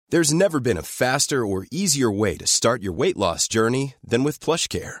There's never been a faster or easier way to start your weight loss journey than with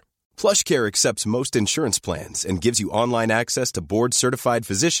PlushCare. PlushCare accepts most insurance plans and gives you online access to board-certified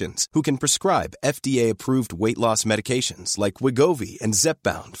physicians who can prescribe FDA-approved weight loss medications like Wegovy and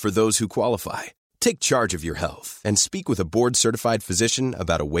Zepbound for those who qualify. Take charge of your health and speak with a board-certified physician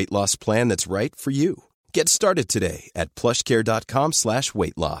about a weight loss plan that's right for you. Get started today at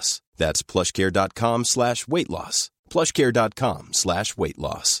plushcare.com/weight loss. That's plushcare.com/weight loss. plushcare.com/weight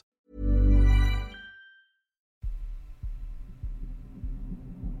loss.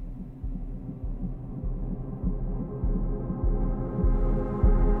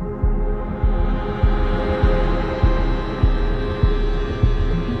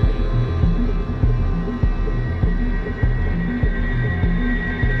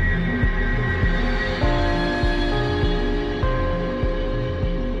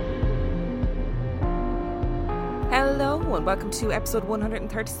 And welcome to episode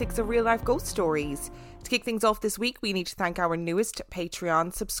 136 of Real Life Ghost Stories. To kick things off this week, we need to thank our newest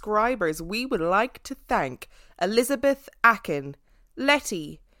Patreon subscribers. We would like to thank Elizabeth Akin,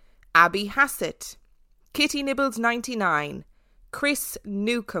 Letty, Abby Hassett, Kitty Nibbles 99, Chris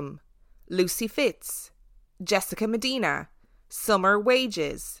Newcomb, Lucy Fitz, Jessica Medina, Summer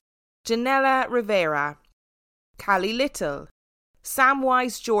Wages, Janella Rivera, Callie Little,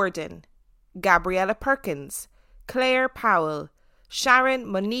 Samwise Jordan, Gabriella Perkins, Claire Powell,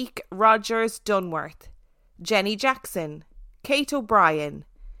 Sharon Monique Rogers Dunworth, Jenny Jackson, Kate O'Brien,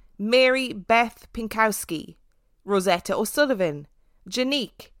 Mary Beth Pinkowski, Rosetta O'Sullivan,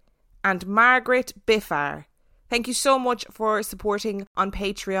 Janique, and Margaret Biffar. Thank you so much for supporting on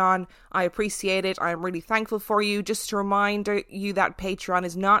Patreon. I appreciate it. I am really thankful for you. Just to remind you that Patreon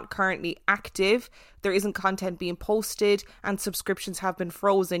is not currently active. There isn't content being posted and subscriptions have been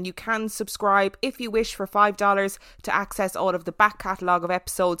frozen. You can subscribe if you wish for $5 to access all of the back catalogue of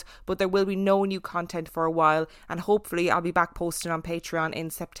episodes, but there will be no new content for a while, and hopefully I'll be back posting on Patreon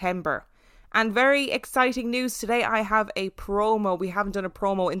in September. And very exciting news today, I have a promo. We haven't done a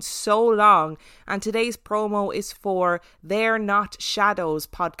promo in so long, and today's promo is for They're Not Shadows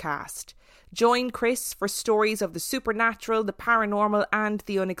podcast. Join Chris for stories of the supernatural, the paranormal and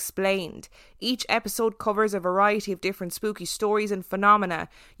the unexplained. Each episode covers a variety of different spooky stories and phenomena.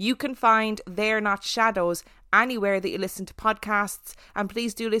 You can find They're Not Shadows anywhere that you listen to podcasts, and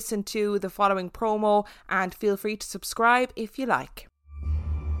please do listen to the following promo and feel free to subscribe if you like.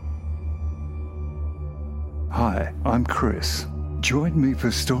 Hi, I'm Chris. Join me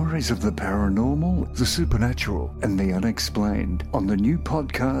for stories of the paranormal, the supernatural, and the unexplained on the new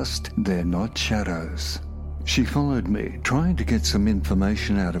podcast, They're Not Shadows. She followed me, trying to get some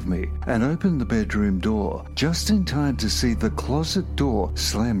information out of me, and opened the bedroom door just in time to see the closet door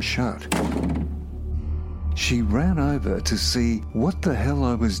slam shut. She ran over to see what the hell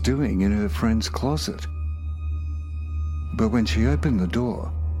I was doing in her friend's closet. But when she opened the door,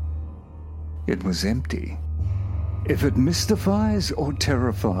 it was empty. If it mystifies or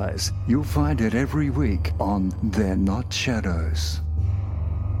terrifies, you'll find it every week on They're Not Shadows.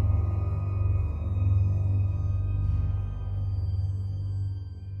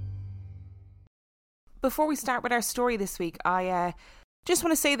 Before we start with our story this week, I just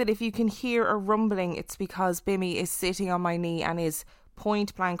want to say that if you can hear a rumbling, it's because Bimmy is sitting on my knee and is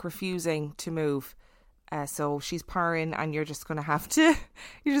point blank refusing to move. So she's purring, and you're just gonna have to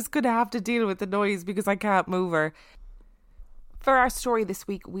deal with the noise because I can't move her. For our story this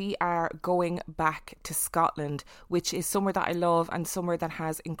week, we are going back to Scotland, which is somewhere that I love and somewhere that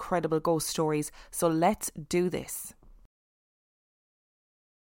has incredible ghost stories. So let's do this.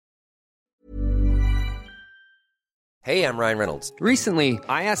 Hey, I'm Ryan Reynolds. Recently,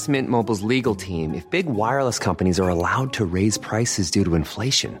 I asked Mint Mobile's legal team if big wireless companies are allowed to raise prices due to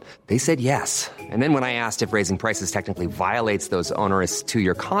inflation. They said yes. And then when I asked if raising prices technically violates those onerous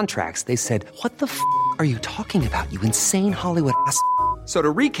 2-year contracts, they said, "What the f*** are you talking about, you insane Hollywood ass?" So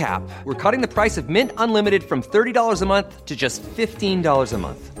to recap, we're cutting the price of Mint Unlimited from $30 a month to just $15 a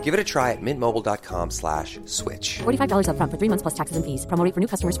month. Give it a try at mintmobile.com/switch. $45 up front for 3 months plus taxes and fees. Promo rate for new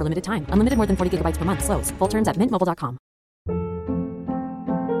customers for limited time. Unlimited more than 40 gigabytes per month. Slows full terms at mintmobile.com.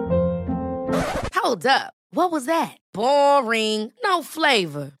 Hold up. What was that? Boring. No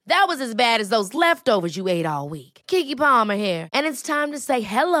flavor. That was as bad as those leftovers you ate all week. Keke Palmer here. And it's time to say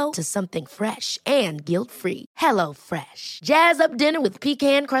hello to something fresh and guilt-free. Hello Fresh. Jazz up dinner with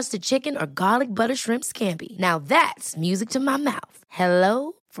pecan-crusted chicken or garlic butter shrimp scampi. Now that's music to my mouth.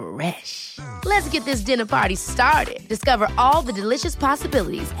 Hello Fresh. Let's get this dinner party started. Discover all the delicious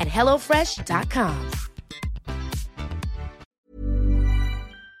possibilities at hellofresh.com.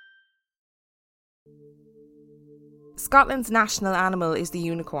 Scotland's national animal is the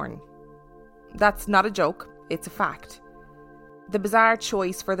unicorn. That's not a joke, it's a fact. The bizarre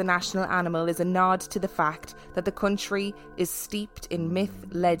choice for the national animal is a nod to the fact that the country is steeped in myth,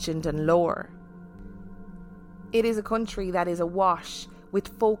 legend and lore. It is a country that is awash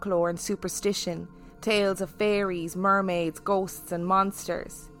with folklore and superstition, tales of fairies, mermaids, ghosts and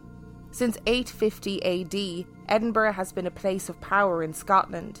monsters. Since 850 AD, Edinburgh has been a place of power in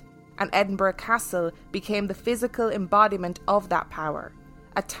Scotland, and Edinburgh Castle became the physical embodiment of that power.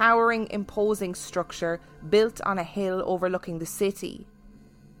 A towering, imposing structure built on a hill overlooking the city.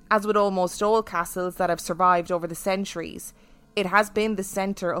 As with almost all castles that have survived over the centuries, it has been the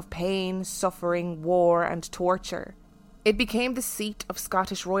centre of pain, suffering, war and torture. It became the seat of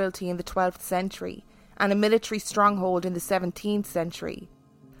Scottish royalty in the 12th century and a military stronghold in the 17th century.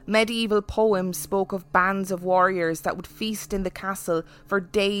 Medieval poems spoke of bands of warriors that would feast in the castle for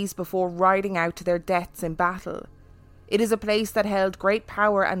days before riding out to their deaths in battle. It is a place that held great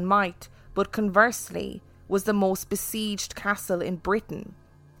power and might, but conversely, was the most besieged castle in Britain,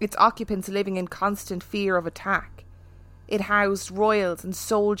 its occupants living in constant fear of attack. It housed royals and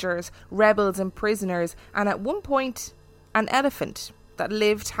soldiers, rebels and prisoners, and at one point, an elephant that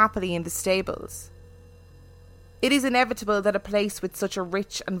lived happily in the stables. It is inevitable that a place with such a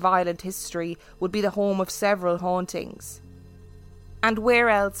rich and violent history would be the home of several hauntings. And where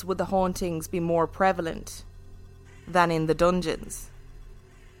else would the hauntings be more prevalent than in the dungeons?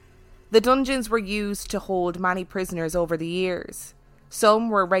 The dungeons were used to hold many prisoners over the years.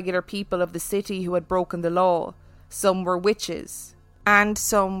 Some were regular people of the city who had broken the law, some were witches, and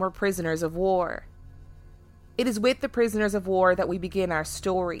some were prisoners of war. It is with the prisoners of war that we begin our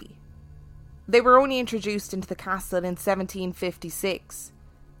story. They were only introduced into the castle in 1756,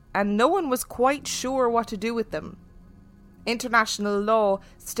 and no one was quite sure what to do with them. International law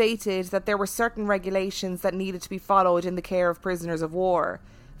stated that there were certain regulations that needed to be followed in the care of prisoners of war.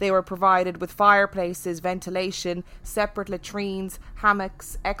 They were provided with fireplaces, ventilation, separate latrines,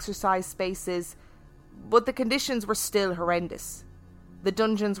 hammocks, exercise spaces, but the conditions were still horrendous. The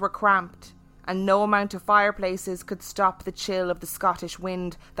dungeons were cramped, and no amount of fireplaces could stop the chill of the Scottish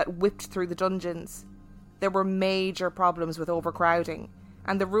wind that whipped through the dungeons. There were major problems with overcrowding,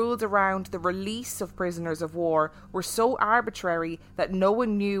 and the rules around the release of prisoners of war were so arbitrary that no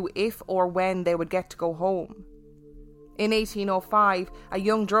one knew if or when they would get to go home. In 1805, a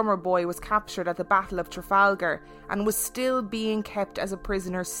young drummer boy was captured at the Battle of Trafalgar and was still being kept as a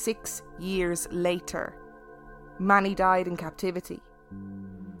prisoner 6 years later. Many died in captivity.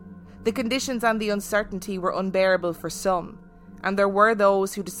 The conditions and the uncertainty were unbearable for some, and there were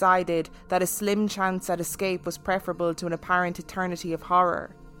those who decided that a slim chance at escape was preferable to an apparent eternity of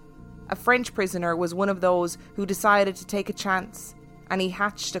horror. A French prisoner was one of those who decided to take a chance, and he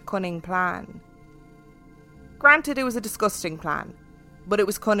hatched a cunning plan. Granted, it was a disgusting plan, but it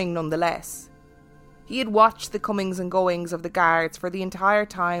was cunning nonetheless. He had watched the comings and goings of the guards for the entire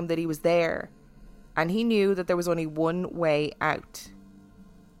time that he was there, and he knew that there was only one way out.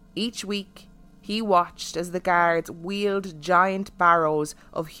 Each week, he watched as the guards wheeled giant barrows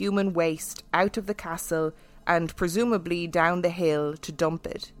of human waste out of the castle and presumably down the hill to dump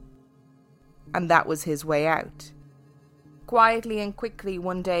it. And that was his way out. Quietly and quickly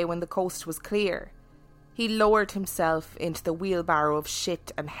one day when the coast was clear, he lowered himself into the wheelbarrow of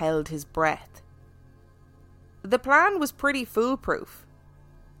shit and held his breath. The plan was pretty foolproof,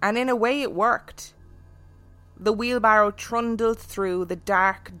 and in a way it worked. The wheelbarrow trundled through the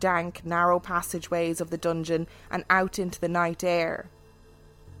dark, dank, narrow passageways of the dungeon and out into the night air.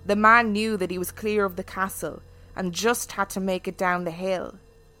 The man knew that he was clear of the castle and just had to make it down the hill.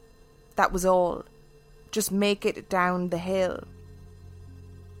 That was all. Just make it down the hill.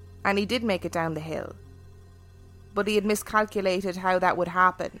 And he did make it down the hill. But he had miscalculated how that would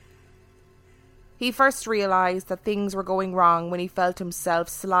happen. He first realised that things were going wrong when he felt himself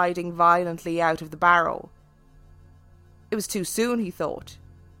sliding violently out of the barrow. It was too soon, he thought.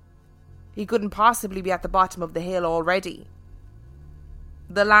 He couldn't possibly be at the bottom of the hill already.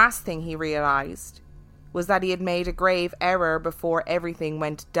 The last thing he realised was that he had made a grave error before everything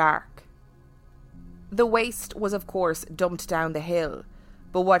went dark. The waste was of course dumped down the hill,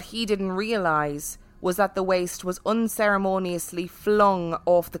 but what he didn't realise was that the waste was unceremoniously flung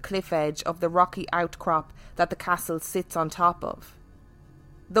off the cliff edge of the rocky outcrop that the castle sits on top of.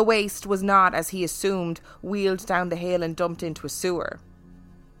 The waste was not, as he assumed, wheeled down the hill and dumped into a sewer.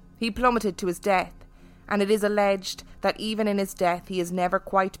 He plummeted to his death, and it is alleged that even in his death he has never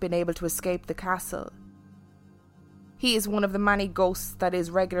quite been able to escape the castle. He is one of the many ghosts that is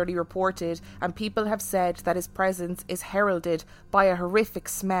regularly reported, and people have said that his presence is heralded by a horrific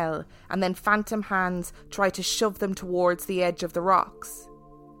smell, and then phantom hands try to shove them towards the edge of the rocks.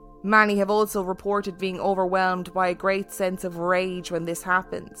 Many have also reported being overwhelmed by a great sense of rage when this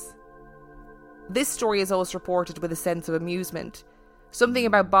happens. This story is also reported with a sense of amusement. Something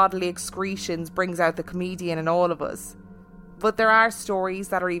about bodily excretions brings out the comedian in all of us. But there are stories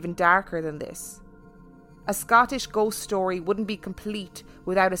that are even darker than this. A Scottish ghost story wouldn't be complete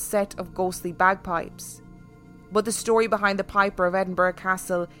without a set of ghostly bagpipes. But the story behind the Piper of Edinburgh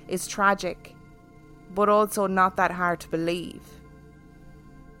Castle is tragic, but also not that hard to believe.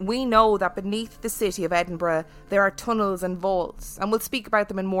 We know that beneath the city of Edinburgh there are tunnels and vaults, and we'll speak about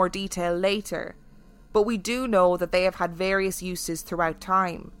them in more detail later. But we do know that they have had various uses throughout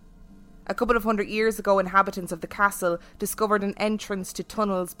time. A couple of 100 years ago, inhabitants of the castle discovered an entrance to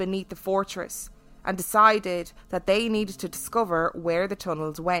tunnels beneath the fortress, and decided that they needed to discover where the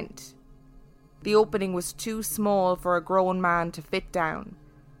tunnels went. The opening was too small for a grown man to fit down,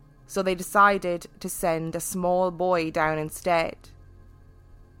 so they decided to send a small boy down instead.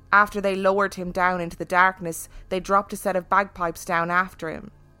 After they lowered him down into the darkness, they dropped a set of bagpipes down after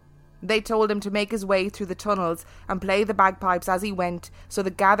him. They told him to make his way through the tunnels and play the bagpipes as he went, so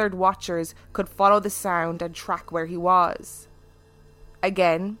the gathered watchers could follow the sound and track where he was.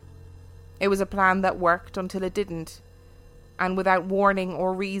 Again, it was a plan that worked until it didn't, and without warning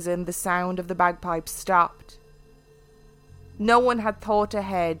or reason, the sound of the bagpipes stopped. No one had thought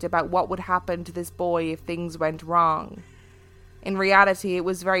ahead about what would happen to this boy if things went wrong. In reality, it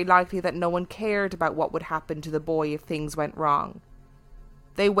was very likely that no one cared about what would happen to the boy if things went wrong.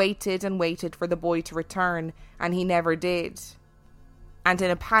 They waited and waited for the boy to return, and he never did. And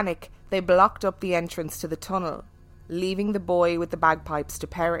in a panic, they blocked up the entrance to the tunnel, leaving the boy with the bagpipes to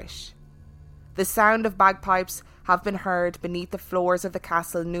perish. The sound of bagpipes have been heard beneath the floors of the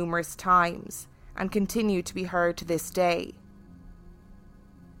castle numerous times, and continue to be heard to this day.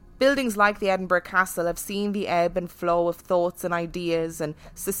 Buildings like the Edinburgh Castle have seen the ebb and flow of thoughts and ideas and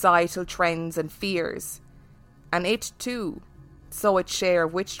societal trends and fears, and it too saw its share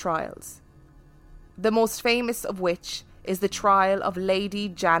of witch trials. The most famous of which is the trial of Lady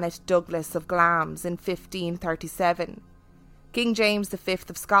Janet Douglas of Glamis in 1537. King James V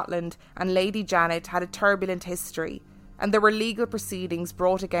of Scotland and Lady Janet had a turbulent history, and there were legal proceedings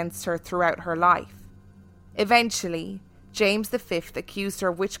brought against her throughout her life. Eventually, James V accused her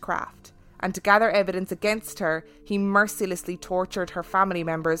of witchcraft, and to gather evidence against her, he mercilessly tortured her family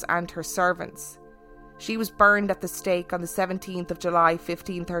members and her servants. She was burned at the stake on the 17th of July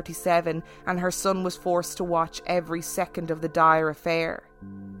 1537, and her son was forced to watch every second of the dire affair.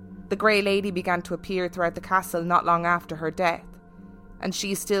 The Grey Lady began to appear throughout the castle not long after her death, and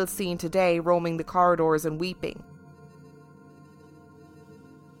she is still seen today roaming the corridors and weeping.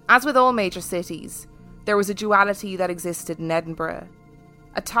 As with all major cities, there was a duality that existed in Edinburgh.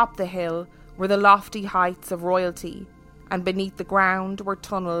 Atop the hill were the lofty heights of royalty, and beneath the ground were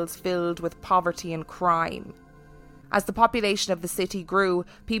tunnels filled with poverty and crime. As the population of the city grew,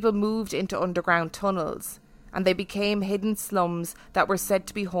 people moved into underground tunnels, and they became hidden slums that were said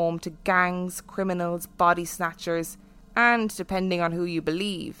to be home to gangs, criminals, body snatchers, and, depending on who you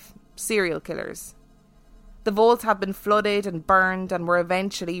believe, serial killers. The vaults have been flooded and burned and were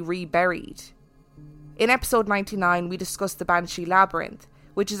eventually reburied. In episode 99, we discussed the Banshee Labyrinth,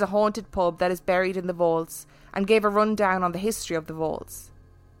 which is a haunted pub that is buried in the vaults, and gave a rundown on the history of the vaults.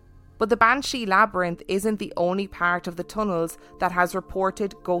 But the Banshee Labyrinth isn't the only part of the tunnels that has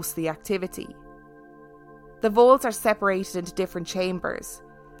reported ghostly activity. The vaults are separated into different chambers,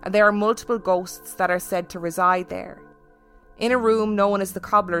 and there are multiple ghosts that are said to reside there. In a room known as the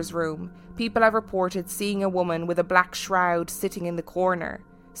Cobbler's Room, people have reported seeing a woman with a black shroud sitting in the corner,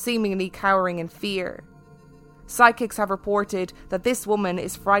 seemingly cowering in fear. Psychics have reported that this woman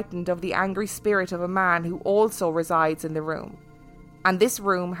is frightened of the angry spirit of a man who also resides in the room, and this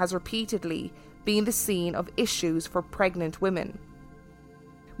room has repeatedly been the scene of issues for pregnant women.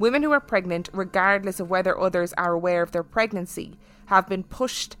 Women who are pregnant, regardless of whether others are aware of their pregnancy, have been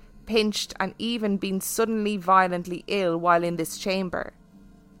pushed, pinched, and even been suddenly violently ill while in this chamber.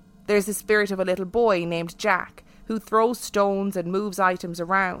 There's the spirit of a little boy named Jack, who throws stones and moves items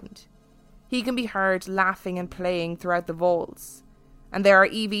around. He can be heard laughing and playing throughout the vaults, and there are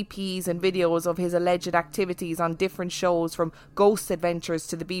EVPs and videos of his alleged activities on different shows from Ghost Adventures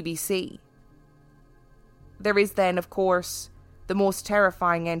to the BBC. There is then, of course, the most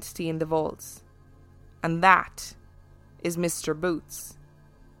terrifying entity in the vaults, and that is Mr. Boots.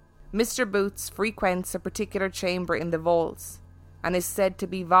 Mr. Boots frequents a particular chamber in the vaults, and is said to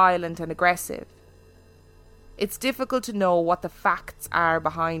be violent and aggressive. It's difficult to know what the facts are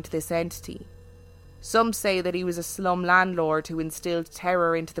behind this entity. Some say that he was a slum landlord who instilled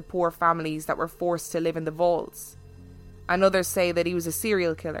terror into the poor families that were forced to live in the vaults. And others say that he was a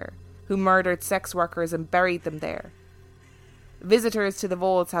serial killer who murdered sex workers and buried them there. Visitors to the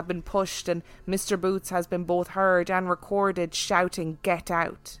vaults have been pushed, and Mr. Boots has been both heard and recorded shouting, "Get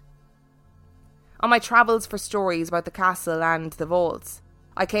out." On my travels for stories about the castle and the vaults,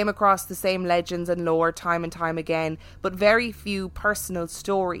 I came across the same legends and lore time and time again, but very few personal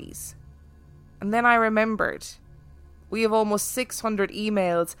stories. And then I remembered, we have almost 600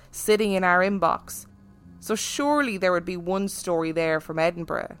 emails sitting in our inbox, so surely there would be one story there from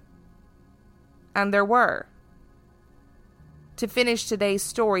Edinburgh. And there were. To finish today's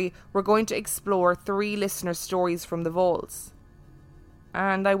story, we're going to explore 3 listener stories from the vaults.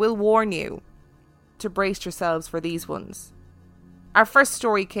 And I will warn you to brace yourselves for these ones. Our first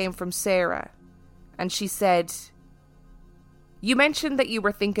story came from Sarah, and she said, "You mentioned that you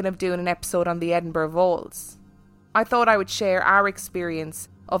were thinking of doing an episode on the Edinburgh Vaults. I thought I would share our experience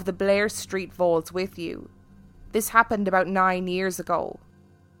of the Blair Street Vaults with you. This happened about 9 years ago.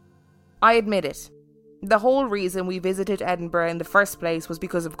 I admit it. The whole reason we visited Edinburgh in the first place was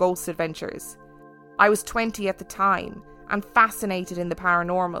because of ghost adventures. I was 20 at the time and fascinated in the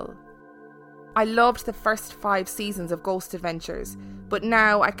paranormal. I loved the first 5 seasons of Ghost Adventures, but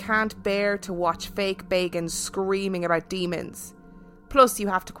now I can't bear to watch fake Bagans screaming about demons. Plus, you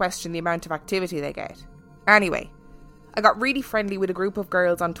have to question the amount of activity they get. Anyway, I got really friendly with a group of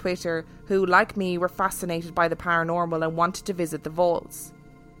girls on Twitter who, like me, were fascinated by the paranormal and wanted to visit the vaults.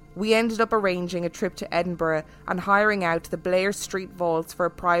 We ended up arranging a trip to Edinburgh and hiring out the Blair Street Vaults for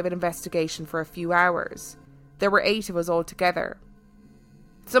a private investigation for a few hours. There were 8 of us altogether.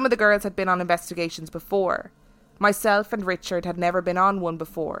 Some of the girls had been on investigations before. Myself and Richard had never been on one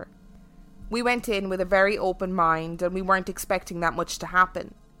before. We went in with a very open mind and we weren't expecting that much to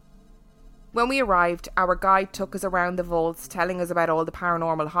happen. When we arrived, our guide took us around the vaults, telling us about all the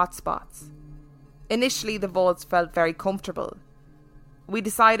paranormal hotspots. Initially, the vaults felt very comfortable. We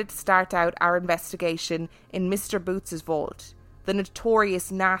decided to start out our investigation in Mr. Boots's vault, the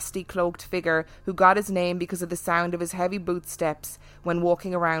notorious nasty cloaked figure who got his name because of the sound of his heavy bootsteps when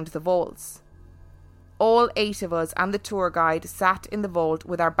walking around the vaults. All 8 of us and the tour guide sat in the vault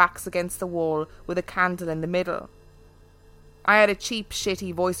with our backs against the wall with a candle in the middle. I had a cheap,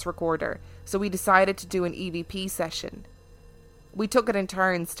 shitty voice recorder, so we decided to do an EVP session. We took it in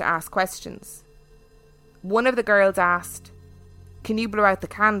turns to ask questions. One of the girls asked, "Can you blow out the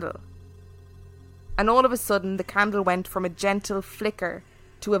candle?" And all of a sudden the candle went from a gentle flicker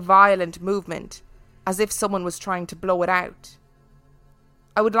to a violent movement, as if someone was trying to blow it out.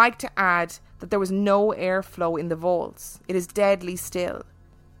 I would like to add that there was no airflow in the vaults. It is deadly still,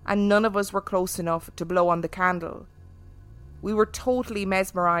 and none of us were close enough to blow on the candle. We were totally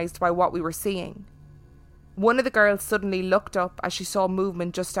mesmerised by what we were seeing. One of the girls suddenly looked up as she saw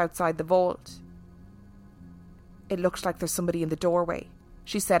movement just outside the vault. "It looks like there's somebody in the doorway,"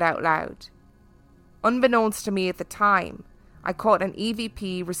 she said out loud. Unbeknownst to me at the time, I caught an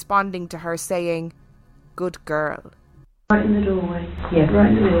EVP responding to her saying, "Good girl." Right in the doorway. Yeah, right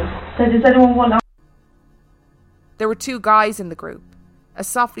in the middle. So does anyone want... There were 2 guys in the group, a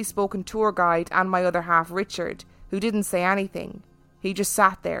softly spoken tour guide and my other half Richard, who didn't say anything. He just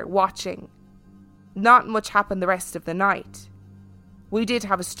sat there, watching. Not much happened the rest of the night. We did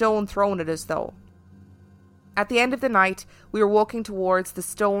have a stone thrown at us though. At the end of the night, we were walking towards the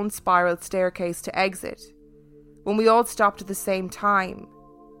stone spiral staircase to exit, when we all stopped at the same time.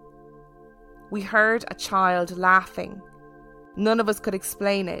 We heard a child laughing. None of us could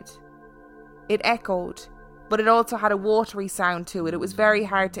explain it. It echoed, but it also had a watery sound to it. It was very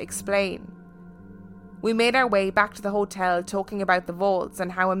hard to explain. We made our way back to the hotel talking about the vaults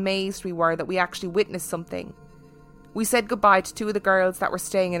and how amazed we were that we actually witnessed something. We said goodbye to 2 of the girls that were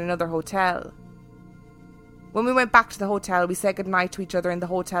staying in another hotel. When we went back to the hotel, we said goodnight to each other in the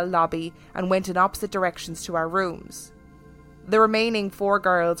hotel lobby and went in opposite directions to our rooms. The remaining 4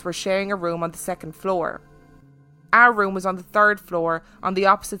 girls were sharing a room on the 2nd floor. Our room was on the 3rd floor on the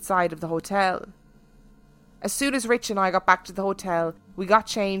opposite side of the hotel. As soon as Rich and I got back to the hotel, we got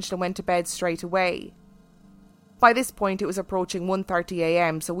changed and went to bed straight away. By this point it was approaching 1:30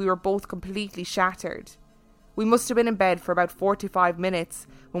 a.m, so we were both completely shattered. We must have been in bed for about 45 minutes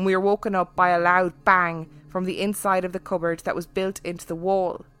when we were woken up by a loud bang from the inside of the cupboard that was built into the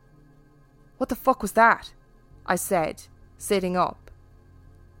wall. "What the fuck was that?" I said, sitting up.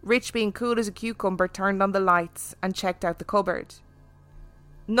 Rich, being cool as a cucumber, turned on the lights and checked out the cupboard.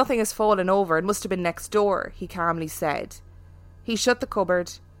 "Nothing has fallen over, it must have been next door," he calmly said. He shut the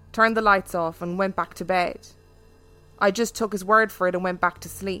cupboard, turned the lights off and went back to bed. I just took his word for it and went back to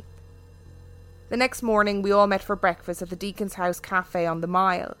sleep. The next morning we all met for breakfast at the Deacon's House Cafe on the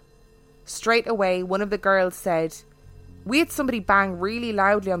Mile. Straight away, one of the girls said, "We had somebody bang really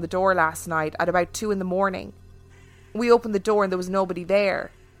loudly on the door last night at about 2 a.m. We opened the door and there was nobody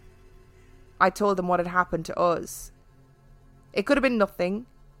there." I told them what had happened to us. It could have been nothing,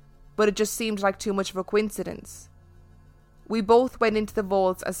 but it just seemed like too much of a coincidence. We both went into the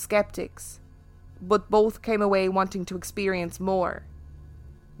vaults as skeptics, but both came away wanting to experience more.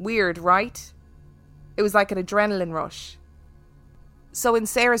 Weird, right? It was like an adrenaline rush. So in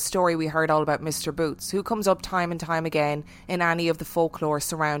Sarah's story we heard all about Mr. Boots, who comes up time and time again in any of the folklore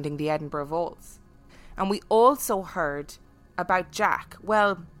surrounding the Edinburgh Vaults. And we also heard about Jack.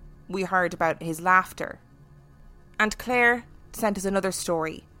 Well, we heard about his laughter. And Claire sent us another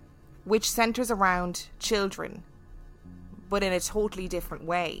story, which centres around children, but in a totally different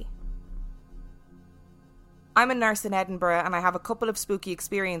way. I'm a nurse in Edinburgh and I have a couple of spooky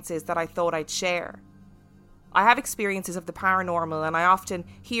experiences that I thought I'd share. I have experiences of the paranormal and I often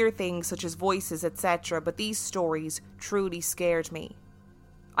hear things such as voices, etc., but these stories truly scared me.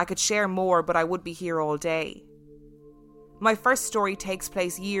 I could share more, but I would be here all day. My first story takes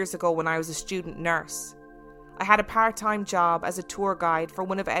place years ago when I was a student nurse. I had a part-time job as a tour guide for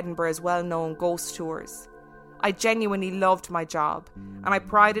one of Edinburgh's well-known ghost tours. I genuinely loved my job, and I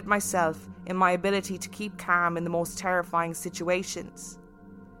prided myself in my ability to keep calm in the most terrifying situations.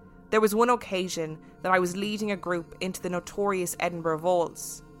 There was one occasion that I was leading a group into the notorious Edinburgh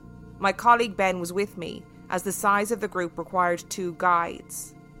Vaults. My colleague Ben was with me, as the size of the group required 2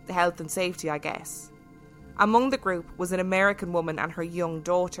 guides. The health and safety, I guess. Among the group was an American woman and her young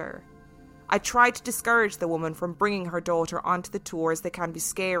daughter. I tried to discourage the woman from bringing her daughter onto the tour as they can be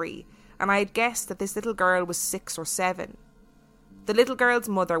scary, and I had guessed that this little girl was 6 or 7. The little girl's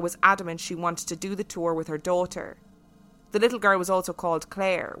mother was adamant she wanted to do the tour with her daughter. The little girl was also called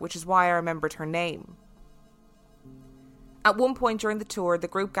Claire, which is why I remembered her name. At one point during the tour, the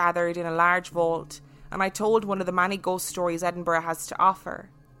group gathered in a large vault, and I told one of the many ghost stories Edinburgh has to offer.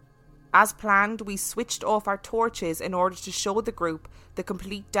 As planned, we switched off our torches in order to show the group the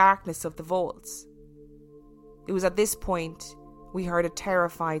complete darkness of the vaults. It was at this point we heard a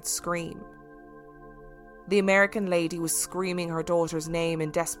terrified scream. The American lady was screaming her daughter's name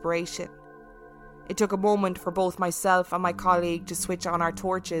in desperation. It took a moment for both myself and my colleague to switch on our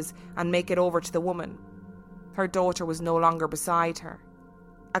torches and make it over to the woman. Her daughter was no longer beside her.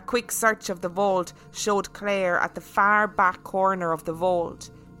 A quick search of the vault showed Claire at the far back corner of the vault,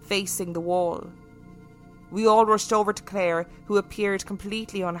 facing the wall. We all rushed over to Claire, who appeared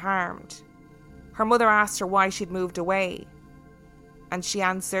completely unharmed. Her mother asked her why she'd moved away, and she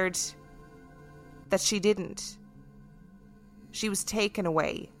answered that she didn't. She was taken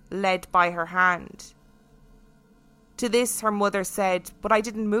away, led by her hand. To this, her mother said, "But I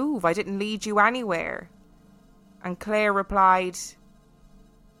didn't move, I didn't lead you anywhere." And Claire replied,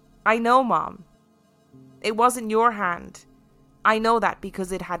 "I know, Mom. It wasn't your hand. I know that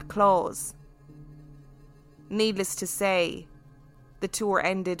because it had claws." Needless to say, the tour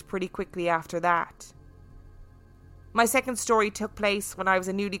ended pretty quickly after that. My second story took place when I was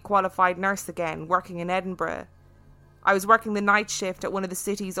a newly qualified nurse again, working in Edinburgh. I was working the night shift at one of the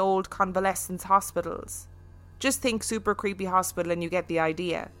city's old convalescence hospitals. Just think super creepy hospital and you get the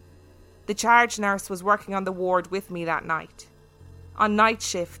idea. The charge nurse was working on the ward with me that night. On night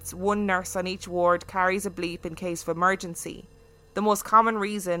shifts, one nurse on each ward carries a bleep in case of emergency. The most common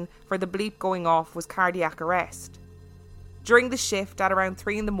reason for the bleep going off was cardiac arrest. During the shift, at around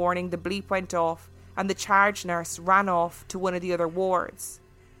 3 a.m, the bleep went off and the charge nurse ran off to one of the other wards.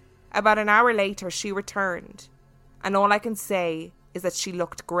 About an hour later, she returned, and all I can say is that she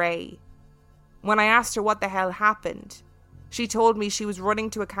looked grey. When I asked her what the hell happened, she told me she was running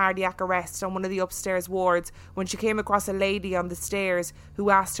to a cardiac arrest on one of the upstairs wards when she came across a lady on the stairs who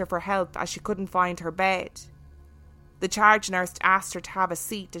asked her for help as she couldn't find her bed. The charge nurse asked her to have a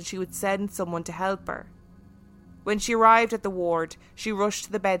seat and she would send someone to help her. When she arrived at the ward, she rushed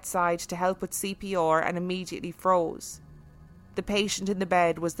to the bedside to help with CPR and immediately froze. The patient in the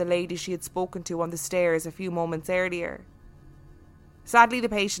bed was the lady she had spoken to on the stairs a few moments earlier. Sadly, the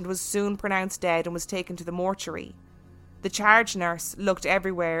patient was soon pronounced dead and was taken to the mortuary. The charge nurse looked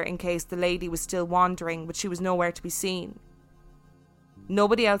everywhere in case the lady was still wandering, but she was nowhere to be seen.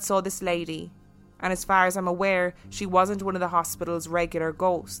 Nobody else saw this lady, and as far as I'm aware, she wasn't one of the hospital's regular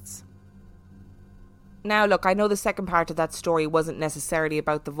ghosts. Now look, I know the second part of that story wasn't necessarily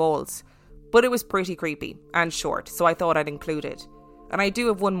about the vaults, but it was pretty creepy and short, so I thought I'd include it. And I do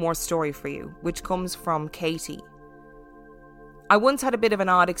have one more story for you, which comes from Katie. I once had a bit of an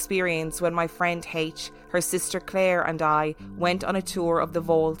odd experience when my friend H, her sister Claire and I went on a tour of the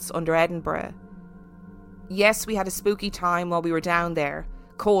vaults under Edinburgh. Yes, we had a spooky time while we were down there,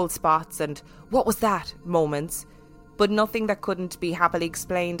 cold spots and "what was that?" moments, but nothing that couldn't be happily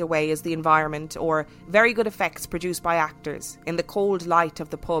explained away as the environment or very good effects produced by actors in the cold light of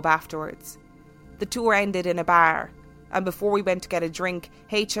the pub afterwards. The tour ended in a bar, and before we went to get a drink,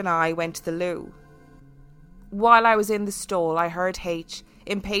 H and I went to the loo. While I was in the stall, I heard H,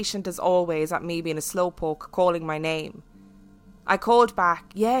 impatient as always at me being a slowpoke, calling my name. I called back,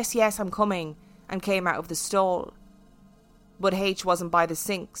 yes, I'm coming, and came out of the stall. But H wasn't by the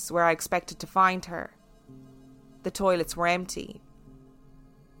sinks, where I expected to find her. The toilets were empty.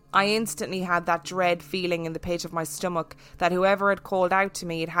 I instantly had that dread feeling in the pit of my stomach that whoever had called out to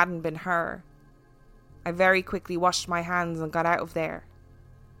me, it hadn't been her. I very quickly washed my hands and got out of there.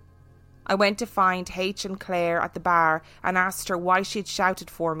 I went to find H and Claire at the bar and asked her why she'd shouted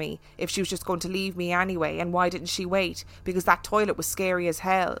for me if she was just going to leave me anyway, and why didn't she wait, because that toilet was scary as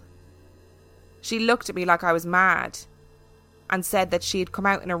hell. She looked at me like I was mad and said that she had come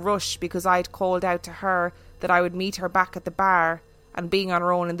out in a rush because I had called out to her that I would meet her back at the bar, and being on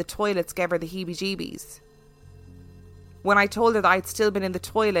her own in the toilets gave her the heebie-jeebies. When I told her that I'd still been in the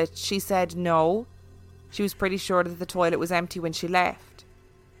toilet, she said no. She was pretty sure that the toilet was empty when she left.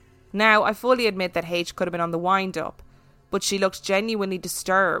 Now, I fully admit that H could have been on the wind-up, but she looked genuinely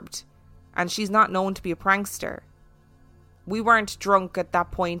disturbed, and she's not known to be a prankster. We weren't drunk at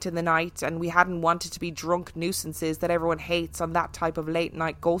that point in the night, and we hadn't wanted to be drunk nuisances that everyone hates on that type of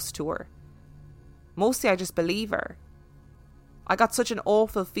late-night ghost tour. Mostly I just believe her. I got such an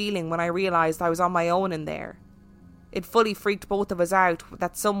awful feeling when I realised I was on my own in there. It fully freaked both of us out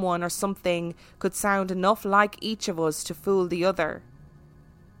that someone or something could sound enough like each of us to fool the other.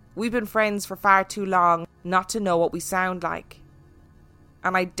 We've been friends for far too long not to know what we sound like.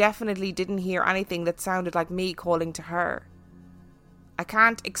 And I definitely didn't hear anything that sounded like me calling to her. I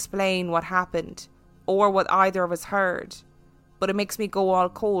can't explain what happened or what either of us heard, but it makes me go all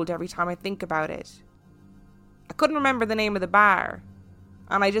cold every time I think about it. I couldn't remember the name of the bar,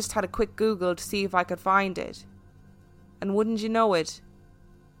 and I just had a quick Google to see if I could find it. And wouldn't you know it,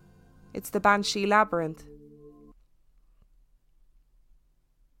 it's the Banshee Labyrinth.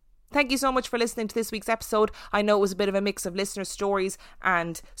 Thank you so much for listening to this week's episode. I know it was a bit of a mix of listener stories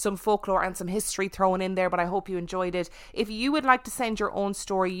and some folklore and some history thrown in there, but I hope you enjoyed it. If you would like to send your own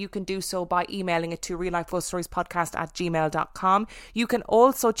story, you can do so by emailing it to reallifeghoststoriespodcast@gmail.com. You can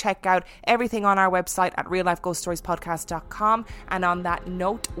also check out everything on our website at reallifeghoststoriespodcast.com. And on that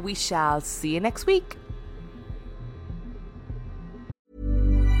note, we shall see you next week.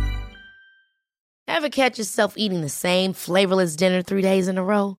 Ever catch yourself eating the same flavorless dinner 3 days in a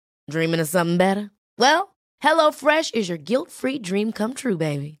row? Dreaming of something better? Well, HelloFresh is your guilt-free dream come true,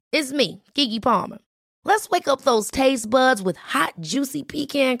 baby. It's me, Keke Palmer. Let's wake up those taste buds with hot, juicy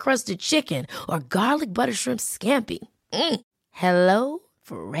pecan-crusted chicken or garlic butter shrimp scampi. Hello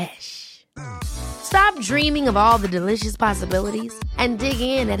Fresh. Stop dreaming of all the delicious possibilities and dig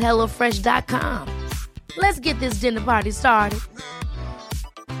in at HelloFresh.com. Let's get this dinner party started.